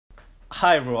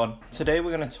Hi everyone, today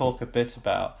we're going to talk a bit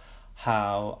about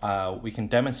how we can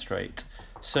demonstrate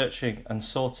searching and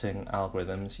sorting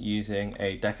algorithms using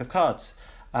a deck of cards.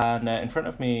 And in front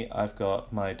of me I've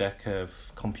got my deck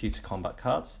of computer combat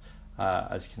cards,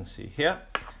 as you can see here.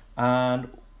 And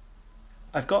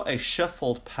I've got a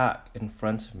shuffled pack in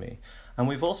front of me, and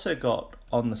we've also got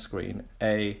on the screen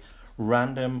a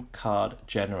random card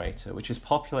generator which is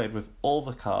populated with all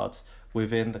the cards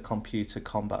within the computer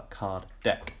combat card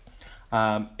deck.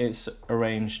 It's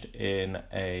arranged in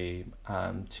a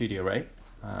 2D array.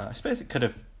 I suppose it could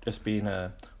have just been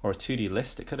a 2D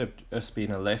list. It could have just been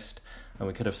a list, and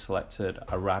we could have selected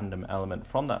a random element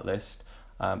from that list.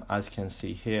 As you can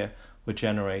see here, we're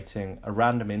generating a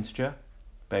random integer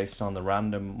based on the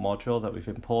random module that we've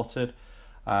imported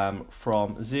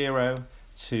from 0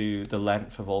 to the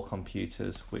length of all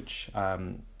computers, which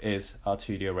is our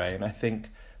 2D array. And I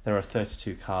think there are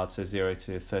 32 cards, so 0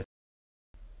 to 30.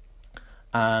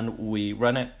 And we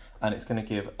run it, and it's going to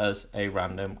give us a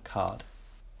random card.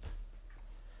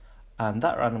 And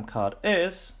that random card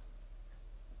is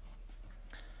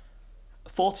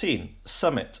 14,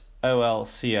 Summit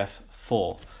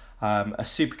OLCF4, a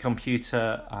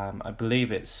supercomputer. I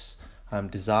believe it's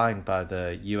designed by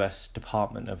the US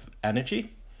Department of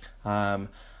Energy. And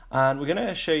we're going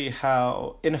to show you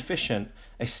how inefficient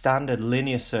a standard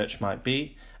linear search might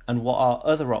be and what our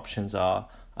other options are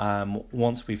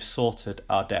once we've sorted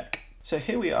our deck. So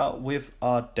here we are with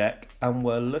our deck, and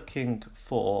we're looking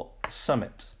for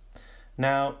Summit.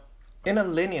 Now, in a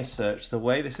linear search, the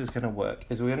way this is going to work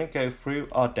is we're going to go through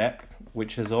our deck,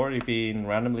 which has already been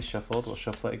randomly shuffled. We'll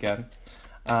shuffle it again,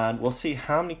 and we'll see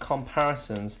how many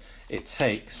comparisons it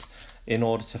takes in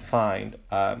order to find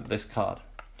this card.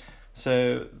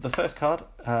 So the first card,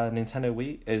 Nintendo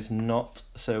Wii, is not,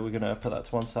 so we're going to put that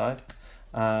to one side.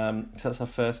 So that's our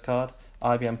first card.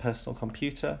 IBM Personal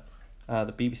Computer,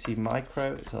 the BBC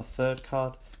Micro is our third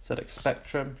card. ZX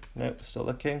Spectrum, nope, we're still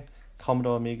looking.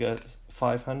 Commodore Amiga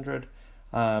 500,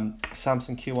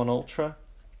 Samsung Q1 Ultra,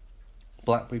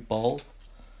 BlackBerry Bold,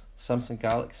 Samsung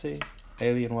Galaxy,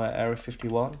 Alienware Area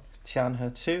 51,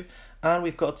 Tianhe 2, and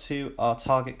we've got to our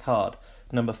target card,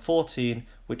 number 14,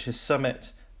 which is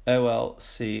Summit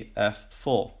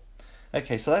OLCF4.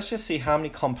 Okay, so let's just see how many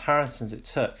comparisons it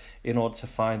took in order to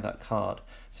find that card.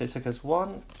 So it took us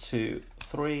 1, 2,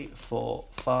 3, 4,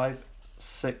 5,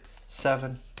 6,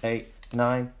 7, 8,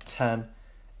 9, 10,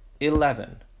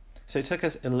 11. So it took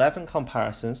us 11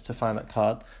 comparisons to find that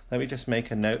card. Let me just make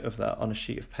a note of that on a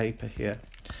sheet of paper here.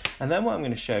 And then what I'm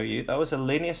going to show you, that was a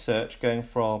linear search going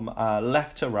from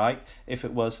left to right if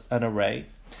it was an array.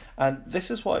 And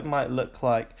this is what it might look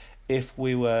like if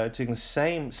we were doing the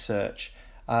same search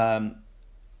in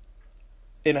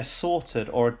a sorted,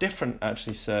 or a different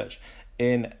actually search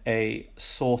in a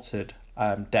sorted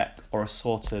deck or a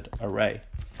sorted array.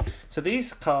 So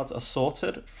these cards are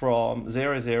sorted from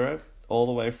 00 all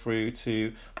the way through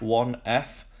to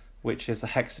 1F, which is a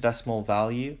hexadecimal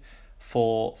value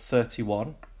for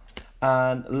 31.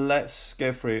 And let's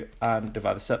go through and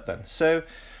divide this up then. So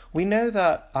we know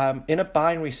that in a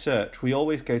binary search, we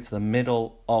always go to the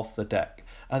middle of the deck.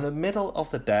 And the middle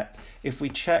of the deck, if we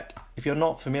check, if you're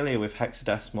not familiar with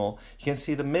hexadecimal, you can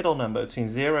see the middle number between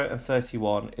 0 and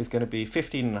 31 is going to be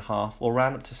 15.5. We'll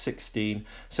round up to 16.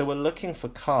 So we're looking for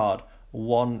card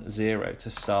 10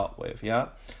 to start with, yeah?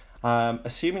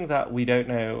 Assuming that we don't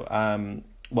know,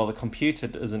 well, the computer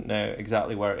doesn't know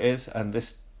exactly where it is, and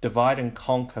this divide and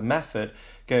conquer method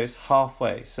goes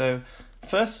halfway. So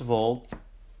first of all,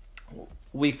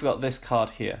 we've got this card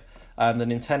here. The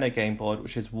Nintendo Game Boy,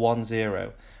 which is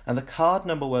 10, and the card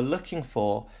number we're looking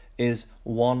for is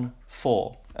 14.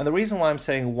 And the reason why I'm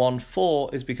saying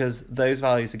 14 is because those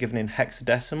values are given in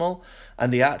hexadecimal,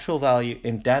 and the actual value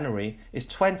in denary is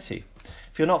 20.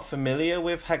 If you're not familiar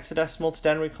with hexadecimal to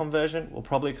denary conversion, we'll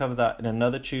probably cover that in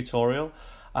another tutorial.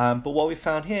 But what we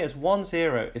found here is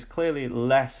 10 is clearly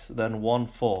less than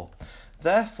 14.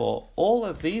 Therefore, all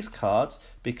of these cards,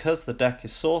 because the deck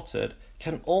is sorted,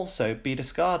 can also be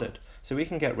discarded. So we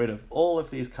can get rid of all of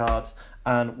these cards,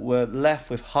 and we're left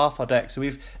with half our deck. So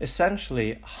we've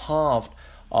essentially halved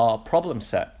our problem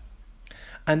set.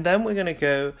 And then we're going to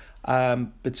go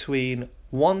between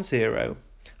 10,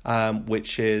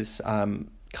 which is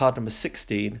card number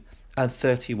 16, and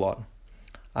 31.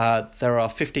 There are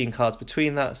 15 cards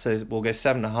between that, so we'll go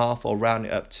 7.5 or round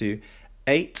it up to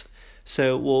 8.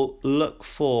 So we'll look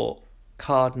for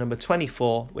card number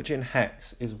 24, which in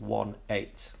hex is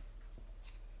 18,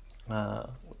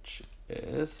 which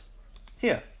is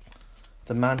here,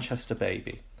 the Manchester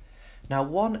Baby. Now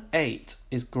 18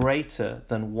 is greater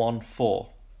than 14,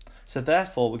 so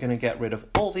therefore we're going to get rid of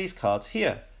all these cards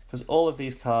here, because all of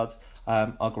these cards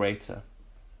are greater.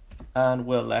 And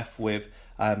we're left with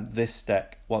this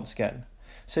deck once again.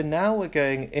 So now we're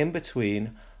going in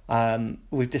between.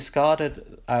 We've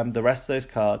discarded the rest of those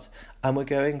cards, and we're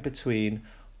going between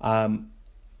 1-0.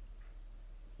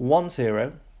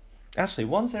 Actually,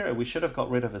 1-0 we should have got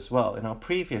rid of as well. In our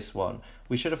previous one,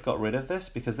 we should have got rid of this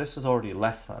because this was already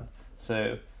less than.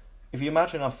 So if you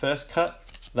imagine our first cut,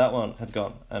 that one had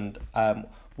gone, and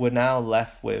we're now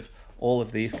left with all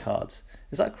of these cards.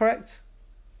 Is that correct?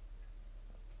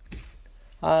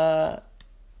 No,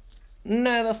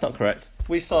 that's not correct.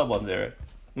 We still have 1-0.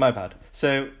 My bad.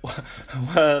 So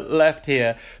we're left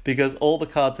here because all the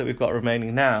cards that we've got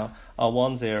remaining now are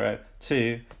 1-0,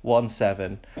 2,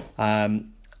 1-7.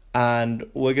 And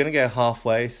we're going to go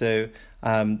halfway. So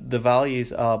the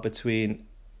values are between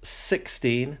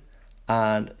 16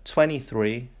 and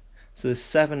 23. So there's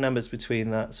 7 numbers between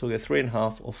that. So we'll go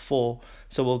 3.5 or 4.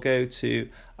 So we'll go to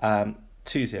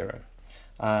 2-0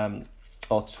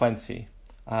 or 20.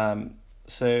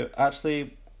 So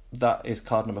actually that is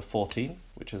card number 14,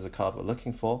 which is a card we're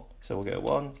looking for. So we'll go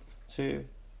 1, 2,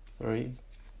 3,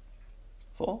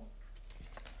 4.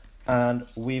 And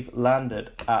we've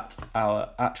landed at our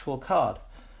actual card.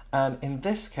 And in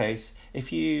this case,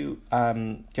 if you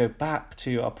go back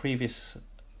to our previous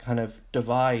kind of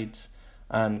divides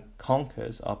and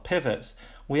conquers, our pivots,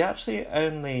 we actually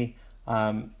only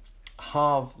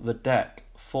halve the deck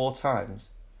 4 times.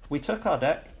 We took our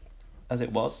deck as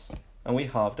it was, and we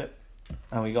halved it,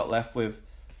 and we got left with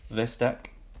this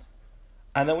deck.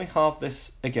 And then we halved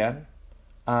this again,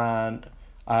 and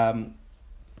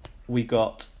we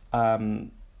got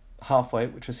halfway,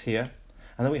 which was here,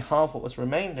 and then we halved what was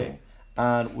remaining,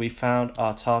 and we found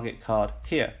our target card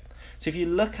here. So if you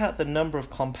look at the number of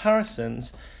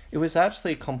comparisons, it was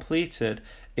actually completed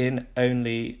in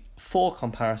only 4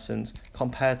 comparisons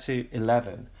compared to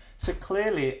 11. So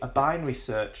clearly a binary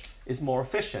search is more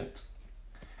efficient.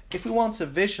 If we want to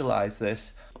visualize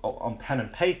this on pen and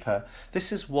paper,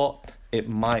 this is what it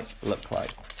might look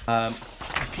like.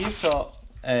 If you've got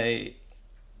a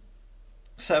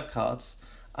set of cards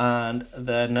and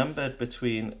they're numbered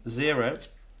between 0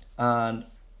 and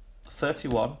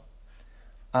 31,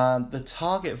 and the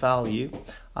target value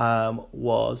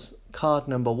was card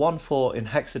number 14 in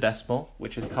hexadecimal,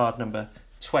 which is card number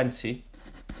 20.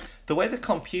 The way the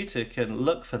computer can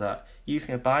look for that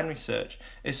using a binary search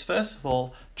is first of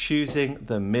all choosing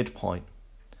the midpoint.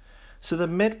 So the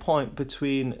midpoint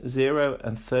between 0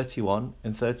 and 31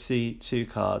 in 32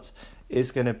 cards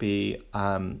is going to be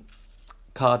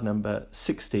card number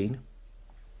 16.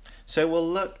 So we'll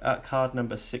look at card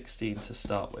number 16 to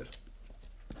start with,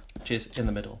 which is in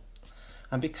the middle.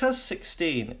 And because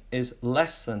 16 is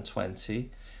less than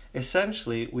 20,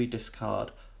 essentially we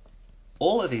discard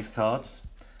all of these cards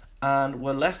and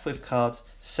we're left with cards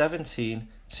 17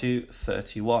 to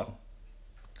 31.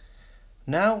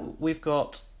 Now we've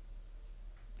got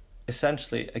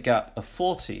essentially a gap of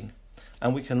 14,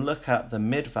 and we can look at the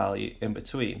mid value in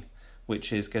between,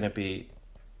 which is going to be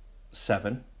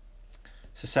 7.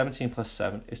 So 17 plus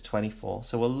 7 is 24.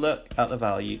 So we'll look at the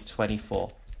value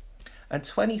 24. And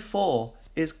 24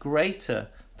 is greater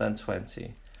than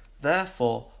 20.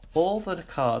 Therefore, all the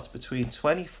cards between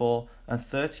 24 and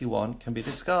 31 can be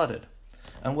discarded.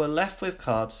 And we're left with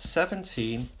cards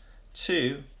 17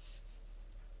 to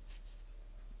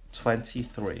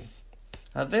 23.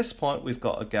 At this point, we've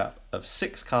got a gap of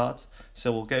 6 cards.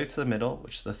 So we'll go to the middle,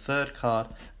 which is the third card,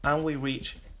 and we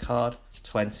reach card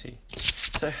 20.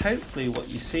 So hopefully what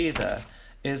you see there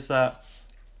is that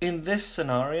in this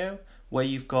scenario where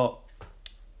you've got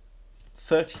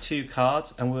 32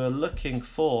 cards and we were looking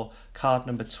for card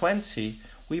number 20,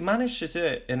 we managed to do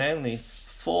it in only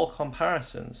 4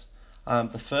 comparisons.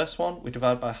 The first one we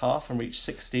divided by half and reached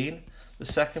 16. The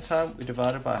second time we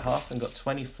divided by half and got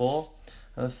 24.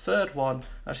 And the third one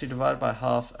actually divided by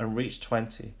half and reached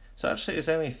 20. So actually it's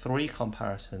only 3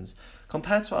 comparisons.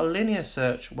 Compared to our linear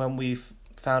search when we've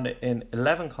found it in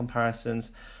 11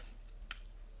 comparisons,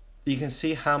 you can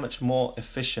see how much more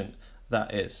efficient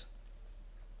that is.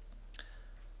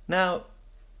 Now,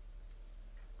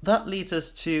 that leads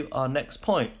us to our next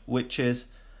point, which is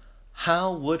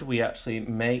how would we actually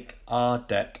make our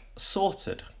deck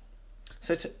sorted?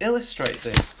 So to illustrate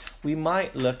this, we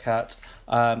might look at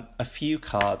a few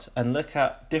cards and look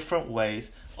at different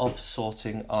ways of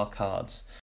sorting our cards.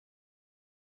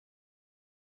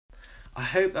 I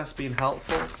hope that's been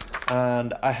helpful,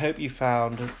 and I hope you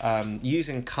found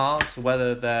using cards,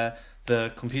 whether they're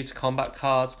the computer combat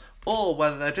cards or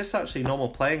whether they're just actually normal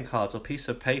playing cards or piece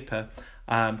of paper,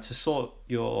 to sort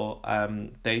your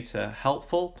data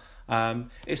helpful.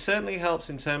 It certainly helps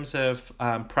in terms of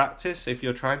practice if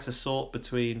you're trying to sort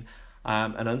between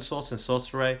an unsorted and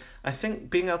sorted array. I think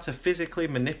being able to physically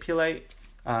manipulate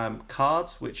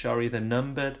cards which are either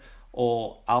numbered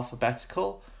or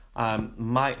alphabetical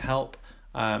might help.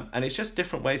 And it's just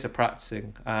different ways of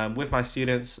practicing. With my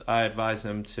students, I advise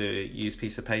them to use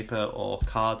piece of paper or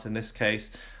cards in this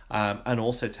case, and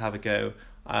also to have a go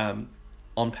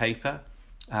on paper.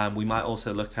 We might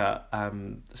also look at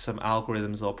some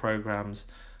algorithms or programs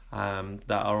that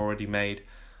are already made.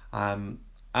 And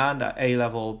at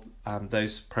A-level,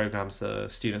 those programs the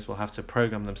students will have to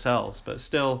program themselves. But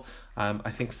still,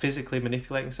 I think physically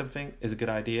manipulating something is a good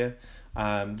idea.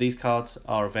 These cards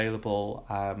are available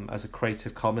as a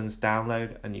Creative Commons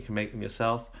download, and you can make them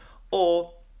yourself.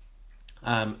 Or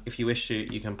if you wish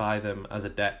to, you can buy them as a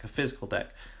deck, a physical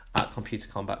deck, at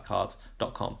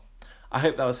computercombatcards.com. I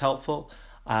hope that was helpful,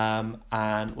 and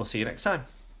we'll see you next time.